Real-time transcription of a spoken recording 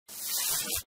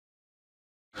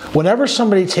Whenever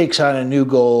somebody takes on a new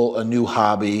goal, a new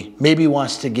hobby, maybe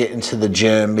wants to get into the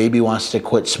gym, maybe wants to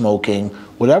quit smoking,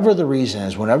 whatever the reason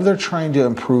is, whenever they're trying to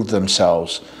improve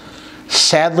themselves,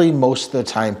 sadly, most of the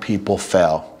time people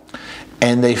fail.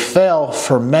 And they fail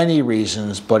for many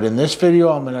reasons, but in this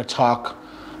video, I'm going to talk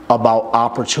about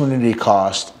opportunity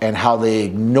cost and how they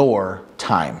ignore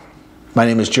time. My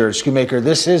name is Jared Schoonmaker.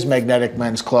 This is Magnetic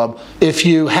Men's Club. If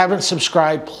you haven't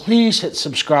subscribed, please hit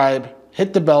subscribe.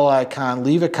 Hit the bell icon,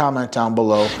 leave a comment down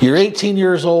below. You're 18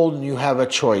 years old and you have a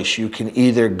choice. You can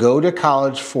either go to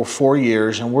college for 4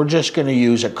 years, and we're just going to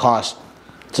use a cost.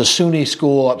 It's a SUNY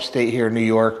school upstate here in New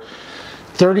York,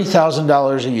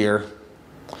 $30,000 a year.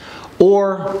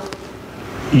 Or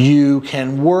you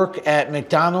can work at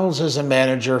McDonald's as a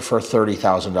manager for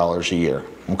 $30,000 a year,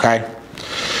 okay?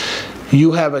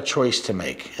 You have a choice to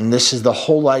make, and this is the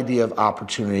whole idea of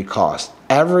opportunity cost.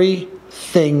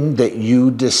 Everything that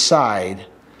you decide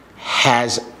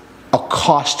has a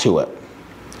cost to it.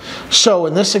 So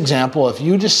in this example, if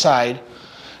you decide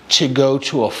to go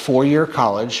to a 4-year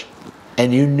college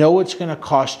and you know it's going to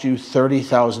cost you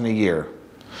 $30,000 a year,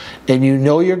 and you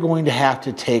know you're going to have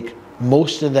to take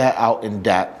most of that out in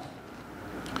debt,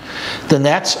 then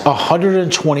that's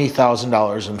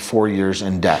 $120,000 in 4 years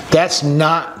in debt. That's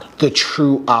not the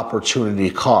true opportunity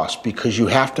cost, because you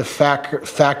have to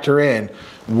factor in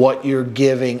what you're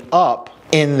giving up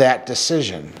in that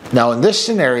decision. Now, in this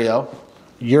scenario,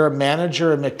 you're a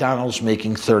manager at McDonald's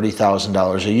making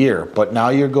 $30,000 a year, but now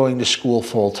you're going to school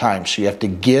full time, so you have to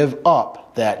give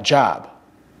up that job.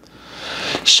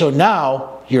 So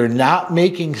now you're not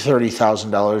making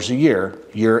 $30,000 a year,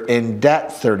 you're in debt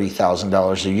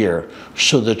 $30,000 a year.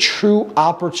 So the true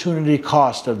opportunity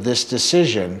cost of this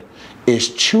decision is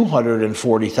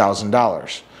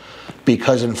 $240,000,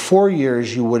 because in 4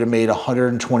 years you would have made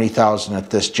 $120,000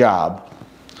 at this job,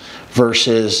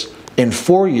 versus in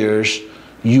 4 years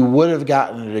you would have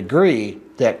gotten a degree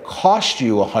that cost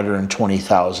you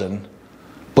 $120,000,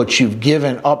 but you've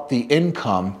given up the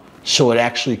income, so it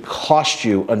actually cost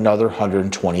you another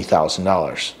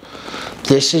 $120,000.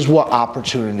 This is what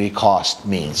opportunity cost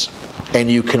means, and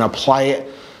you can apply it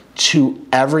to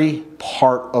every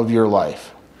part of your life.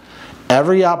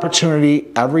 Every opportunity,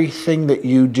 everything that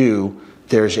you do,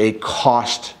 there's a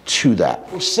cost to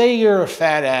that. Say you're a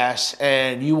fat ass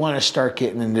and you want to start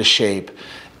getting into shape,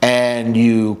 and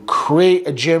you create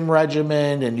a gym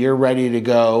regimen and you're ready to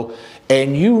go,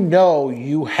 and you know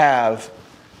you have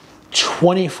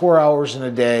 24 hours in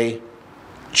a day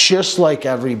just like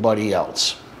everybody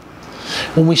else.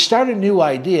 When we start a new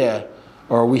idea,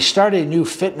 or we start a new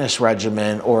fitness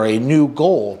regimen or a new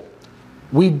goal,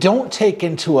 we don't take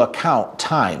into account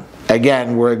time.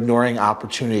 Again, we're ignoring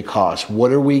opportunity costs.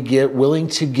 What are we willing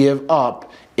to give up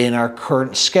in our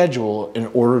current schedule in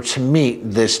order to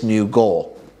meet this new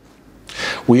goal?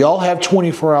 We all have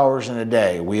 24 hours in a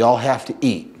day. We all have to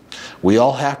eat. We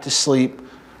all have to sleep.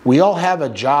 We all have a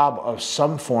job of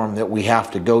some form that we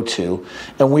have to go to,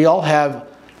 and we all have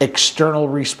external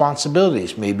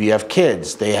responsibilities. Maybe you have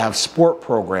kids, they have sport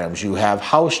programs, you have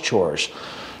house chores.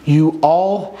 You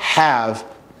all have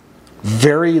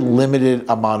very limited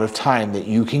amount of time that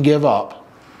you can give up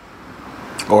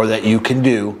or that you can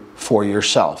do for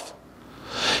yourself.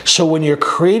 So when you're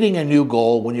creating a new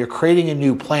goal, when you're creating a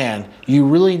new plan, you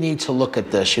really need to look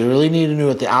at this. You really need to know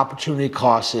what the opportunity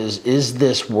cost is. Is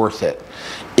this worth it?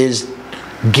 Is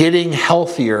getting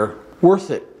healthier worth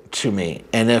it to me?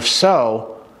 And if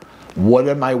so, what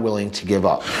am I willing to give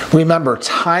up? Remember,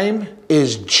 time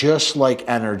is just like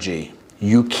energy.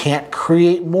 You can't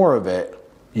create more of it.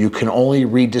 You can only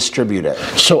redistribute it.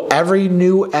 So every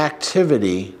new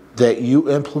activity that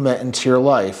you implement into your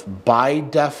life, by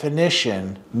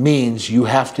definition, means you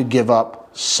have to give up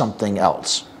something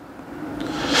else.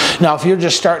 Now, if you're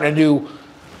just starting a new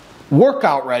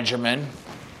workout regimen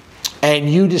and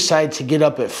you decide to get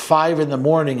up at 5 in the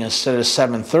morning instead of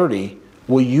 7:30,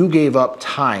 well, you gave up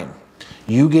time.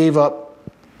 You gave up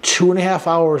 2.5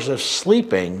 hours of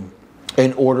sleeping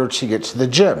in order to get to the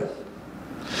gym.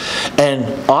 And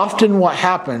often what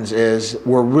happens is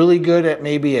we're really good at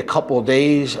maybe a couple of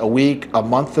days, a week, a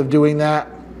month of doing that,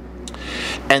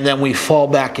 and then we fall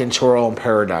back into our own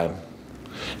paradigm.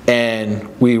 And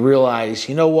we realize,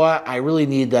 you know what, I really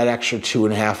need that extra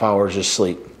 2.5 hours of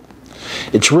sleep.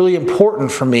 It's really important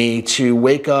for me to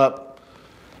wake up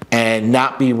and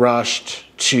not be rushed,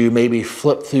 to maybe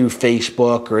flip through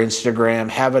Facebook or Instagram,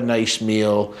 have a nice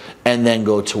meal, and then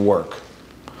go to work.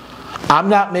 I'm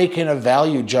not making a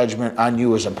value judgment on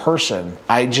you as a person.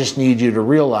 I just need you to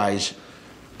realize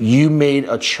you made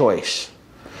a choice.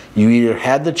 You either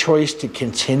had the choice to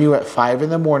continue at 5 in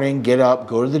the morning, get up,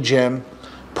 go to the gym,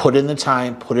 put in the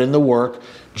time, put in the work,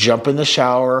 jump in the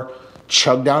shower,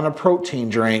 chug down a protein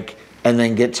drink, and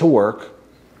then get to work.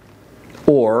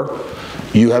 Or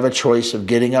you have a choice of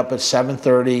getting up at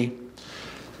 7:30,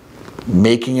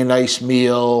 making a nice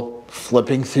meal,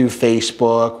 flipping through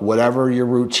Facebook, whatever your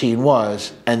routine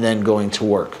was, and then going to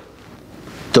work.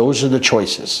 Those are the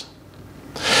choices.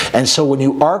 And so when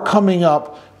you are coming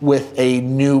up with a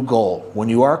new goal, when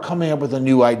you are coming up with a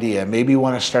new idea, maybe you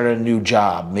want to start a new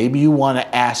job, maybe you want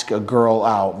to ask a girl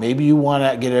out, maybe you want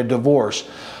to get a divorce,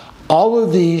 all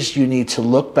of these you need to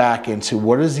look back into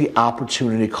what is the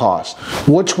opportunity cost?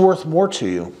 What's worth more to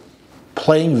you?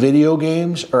 Playing video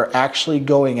games or actually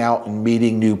going out and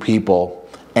meeting new people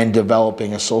and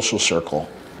developing a social circle?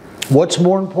 What's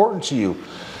more important to you?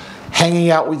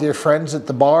 Hanging out with your friends at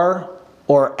the bar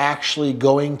or actually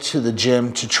going to the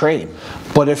gym to train?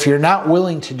 But if you're not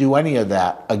willing to do any of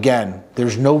that, again,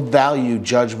 there's no value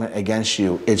judgment against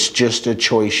you. It's just a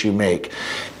choice you make.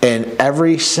 And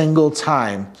every single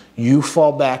time you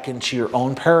fall back into your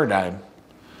own paradigm,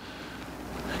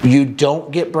 you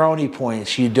don't get brownie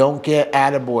points, you don't get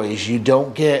attaboys, you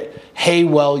don't get, hey,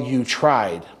 well, you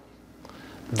tried.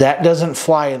 That doesn't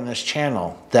fly in this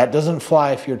channel. That doesn't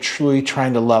fly if you're truly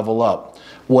trying to level up.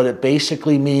 What it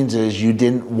basically means is you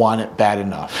didn't want it bad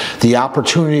enough. The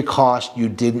opportunity cost you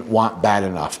didn't want bad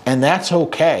enough. And that's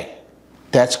okay.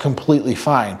 That's completely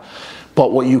fine.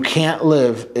 But what you can't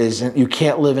live is, you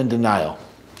can't live in denial.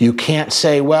 You can't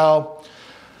say, well,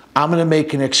 I'm going to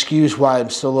make an excuse why I'm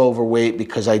still overweight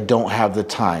because I don't have the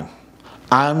time.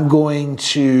 I'm going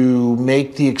to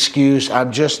make the excuse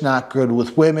I'm just not good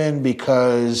with women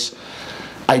because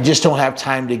I just don't have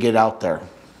time to get out there.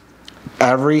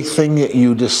 Everything that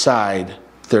you decide,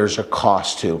 there's a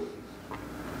cost to.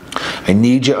 I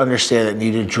need you to understand that,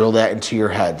 need to drill that into your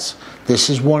heads. This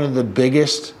is one of the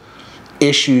biggest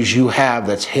issues you have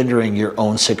that's hindering your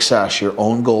own success, your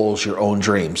own goals, your own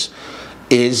dreams,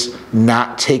 is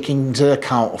not taking into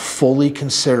account, fully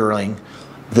considering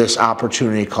this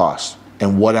opportunity cost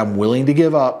and what I'm willing to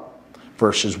give up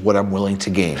versus what I'm willing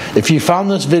to gain. If you found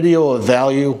this video of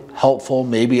value, helpful,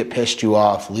 maybe it pissed you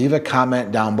off, leave a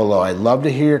comment down below. I'd love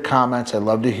to hear your comments. I'd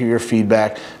love to hear your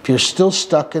feedback. If you're still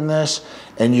stuck in this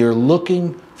and you're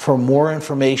looking for more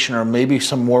information or maybe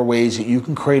some more ways that you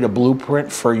can create a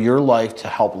blueprint for your life to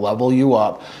help level you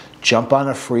up, jump on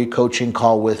a free coaching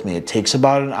call with me. It takes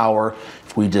about an hour.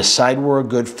 If we decide we're a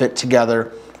good fit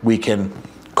together, we can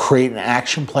create an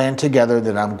action plan together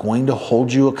that I'm going to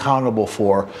hold you accountable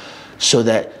for so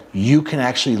that you can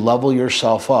actually level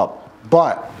yourself up.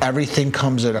 But everything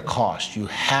comes at a cost. You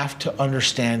have to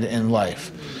understand in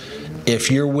life,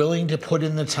 if you're willing to put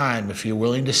in the time, if you're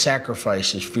willing to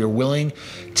sacrifice, if you're willing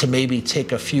to maybe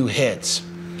take a few hits,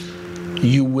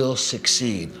 you will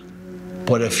succeed.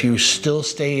 But if you still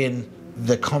stay in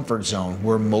the comfort zone,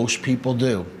 where most people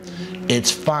do,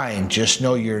 it's fine. Just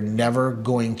know you're never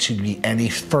going to be any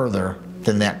further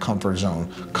than that comfort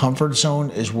zone. Comfort zone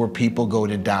is where people go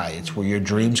to die. It's where your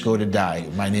dreams go to die.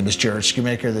 My name is Jared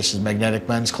Shoemaker. This is Magnetic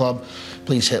Men's Club.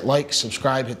 Please hit like,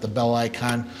 subscribe, hit the bell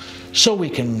icon so we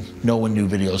can know when new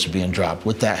videos are being dropped.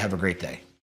 With that, have a great day.